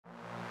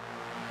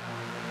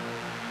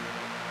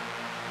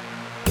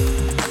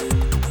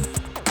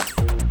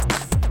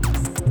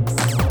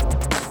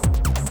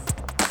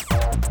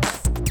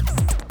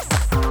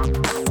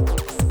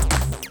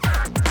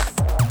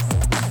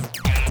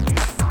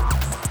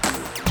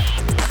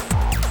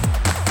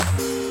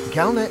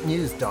Galnet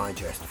News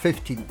Digest,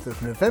 15th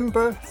of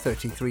November,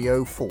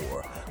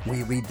 3304.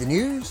 We read the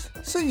news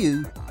so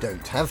you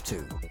don't have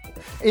to.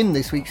 In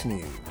this week's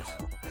news,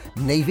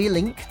 Navy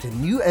link to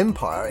new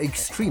Empire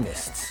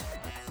extremists.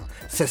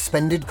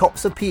 Suspended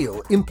cops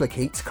appeal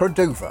implicates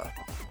Cordova.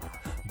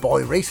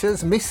 Boy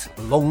racers miss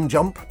long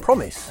jump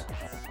promise.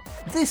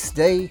 This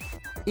day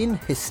in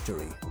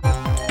history.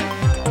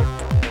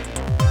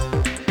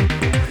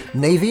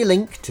 Navy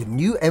link to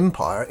new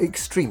Empire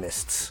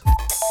extremists.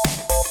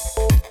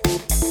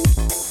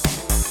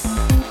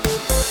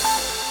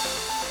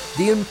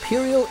 The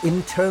Imperial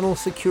Internal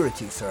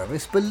Security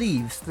Service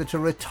believes that a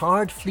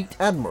retired fleet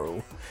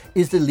admiral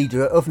is the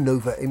leader of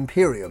Nova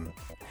Imperium,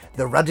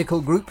 the radical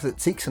group that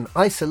seeks an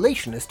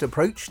isolationist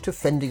approach to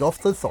fending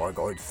off the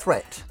Thargoid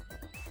threat.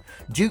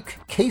 Duke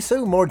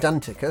Caeso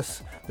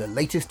Mordanticus, the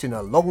latest in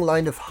a long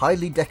line of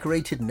highly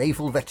decorated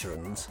naval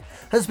veterans,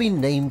 has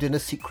been named in a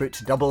secret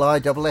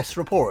IISS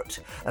report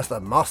as the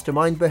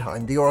mastermind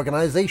behind the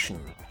organisation.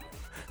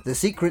 The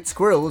secret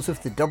squirrels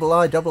of the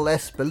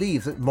IISS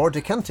believe that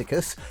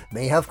Mordanticus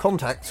may have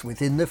contacts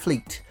within the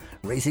fleet,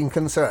 raising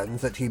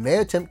concerns that he may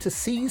attempt to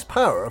seize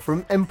power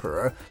from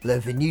Emperor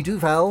Lavigny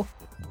Duval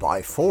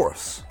by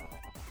force.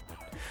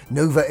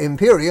 Nova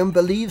Imperium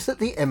believes that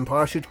the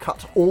Empire should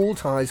cut all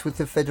ties with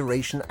the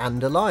Federation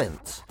and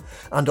Alliance,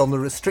 and on the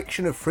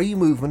restriction of free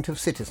movement of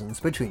citizens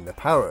between the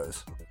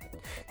powers.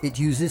 It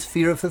uses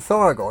fear of the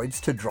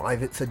Thargoids to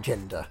drive its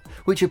agenda,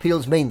 which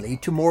appeals mainly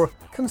to more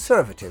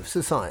conservative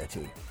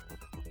society.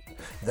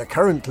 The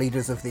current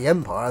leaders of the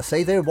Empire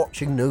say they're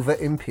watching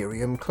Nova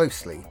Imperium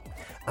closely,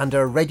 and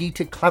are ready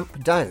to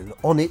clamp down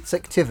on its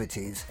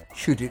activities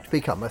should it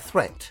become a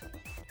threat,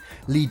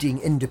 leading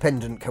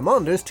independent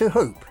commanders to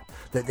hope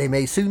that they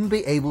may soon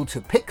be able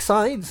to pick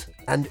sides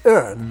and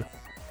earn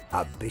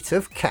a bit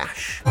of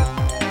cash.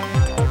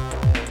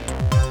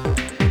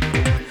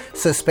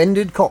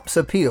 Suspended cops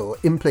appeal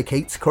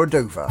implicates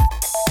Cordova.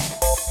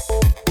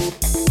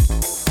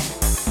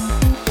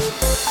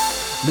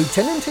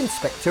 Lieutenant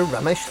Inspector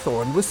Ramesh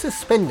Thorne was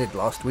suspended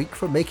last week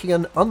for making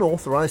an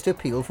unauthorised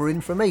appeal for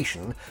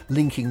information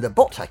linking the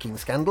bot hacking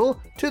scandal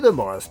to the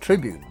Mars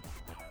Tribune.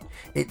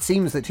 It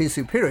seems that his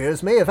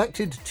superiors may have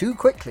acted too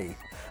quickly,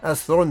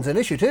 as Thorne's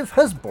initiative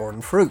has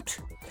borne fruit,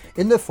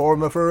 in the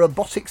form of a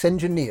robotics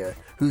engineer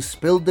who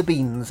spilled the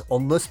beans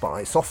on the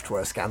spy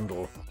software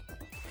scandal.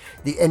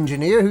 The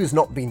engineer, who's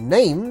not been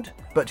named,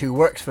 but who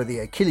works for the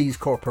Achilles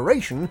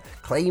Corporation,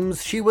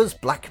 claims she was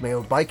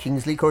blackmailed by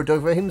Kingsley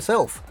Cordova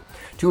himself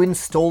to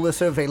install the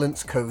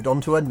surveillance code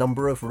onto a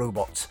number of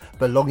robots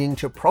belonging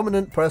to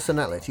prominent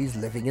personalities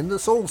living in the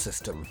Sol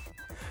system.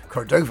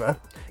 Cordova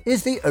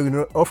is the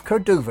owner of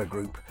Cordova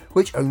Group,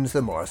 which owns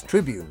the Mars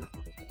Tribune.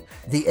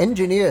 The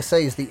engineer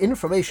says the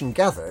information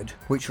gathered,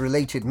 which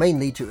related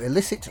mainly to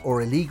illicit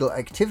or illegal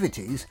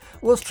activities,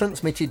 was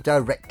transmitted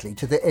directly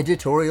to the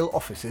editorial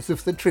offices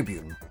of the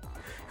Tribune,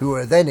 who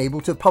were then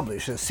able to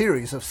publish a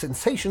series of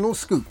sensational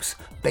scoops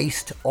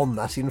based on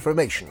that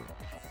information.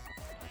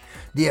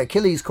 The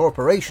Achilles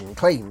Corporation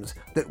claims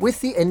that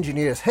with the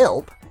engineer's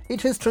help,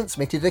 it has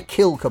transmitted a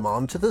kill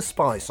command to the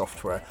spy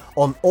software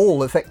on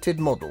all affected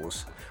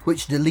models,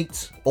 which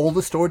deletes all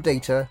the stored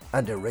data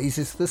and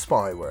erases the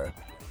spyware.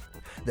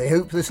 They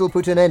hope this will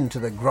put an end to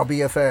the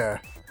grubby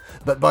affair,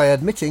 but by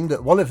admitting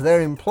that one of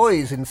their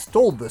employees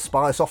installed the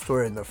spy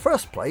software in the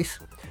first place,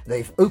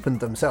 they've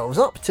opened themselves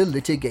up to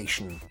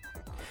litigation.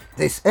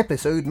 This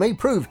episode may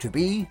prove to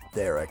be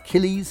their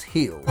Achilles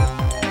heel.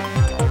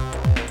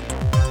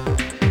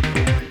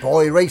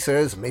 Boy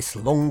racers miss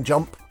long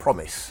jump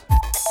promise.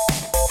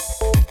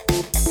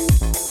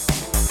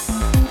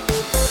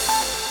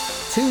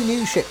 Two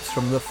new ships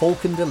from the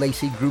Falcon de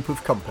Lacy group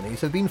of companies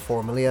have been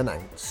formally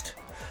announced.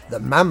 The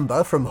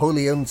Mamba from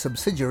wholly owned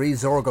subsidiary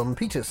Zorgon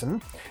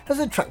Peterson has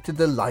attracted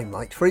the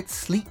limelight for its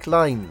sleek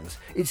lines,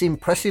 its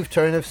impressive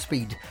turn of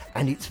speed,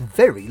 and its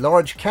very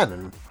large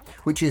cannon,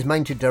 which is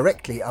mounted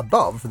directly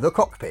above the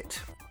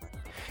cockpit.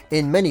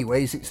 In many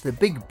ways it's the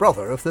big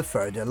brother of the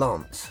Fer de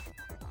Lance.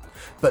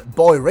 But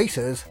boy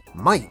racers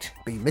might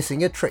be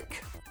missing a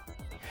trick.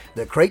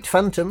 The Crate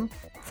Phantom,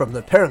 from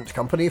the parent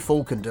company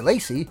Falcon de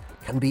Lacy,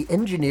 can be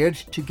engineered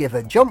to give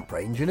a jump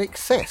range in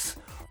excess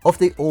of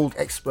the old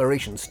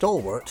exploration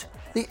stalwart,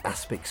 the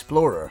Asp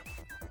Explorer.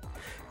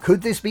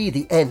 Could this be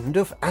the end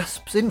of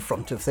Asps in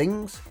front of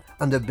things,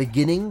 and the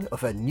beginning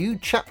of a new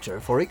chapter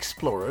for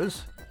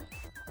explorers?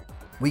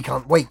 We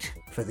can't wait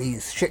for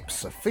these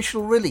ships'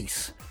 official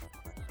release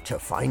to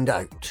find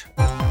out.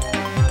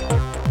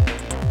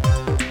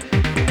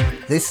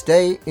 This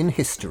day in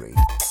history.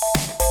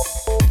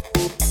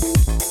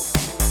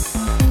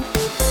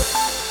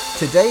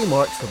 Today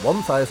marks the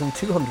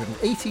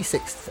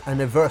 1286th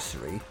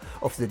anniversary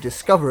of the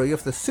discovery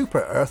of the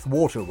super-Earth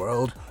water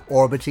world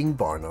orbiting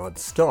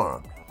Barnard's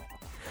star.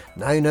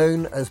 Now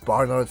known as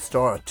Barnard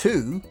Star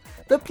 2,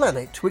 the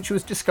planet, which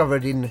was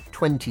discovered in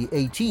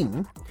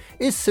 2018,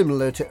 is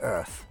similar to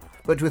Earth,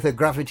 but with a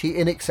gravity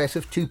in excess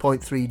of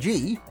 2.3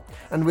 g,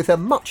 and with a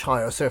much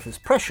higher surface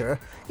pressure,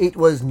 it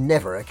was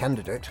never a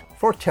candidate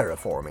for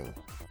terraforming.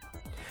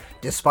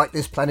 Despite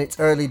this planet's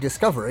early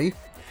discovery,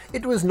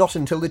 it was not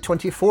until the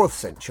 24th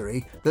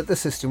century that the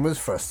system was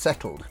first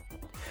settled,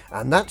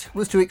 and that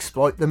was to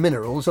exploit the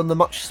minerals on the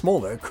much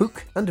smaller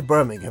Cook and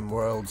Birmingham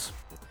worlds,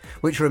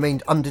 which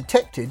remained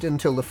undetected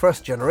until the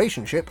first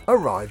generation ship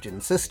arrived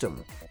in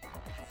system.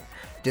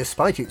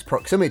 Despite its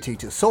proximity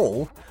to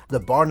Sol,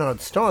 the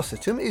Barnard star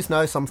system is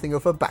now something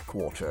of a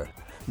backwater,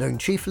 known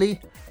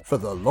chiefly for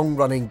the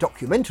long-running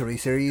documentary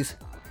series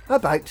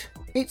about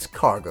its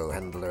cargo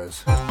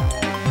handlers.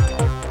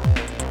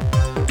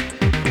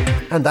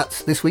 And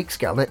that's this week's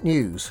Galnet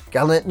News.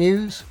 Galnet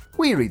News,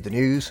 we read the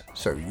news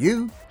so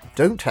you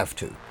don't have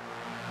to.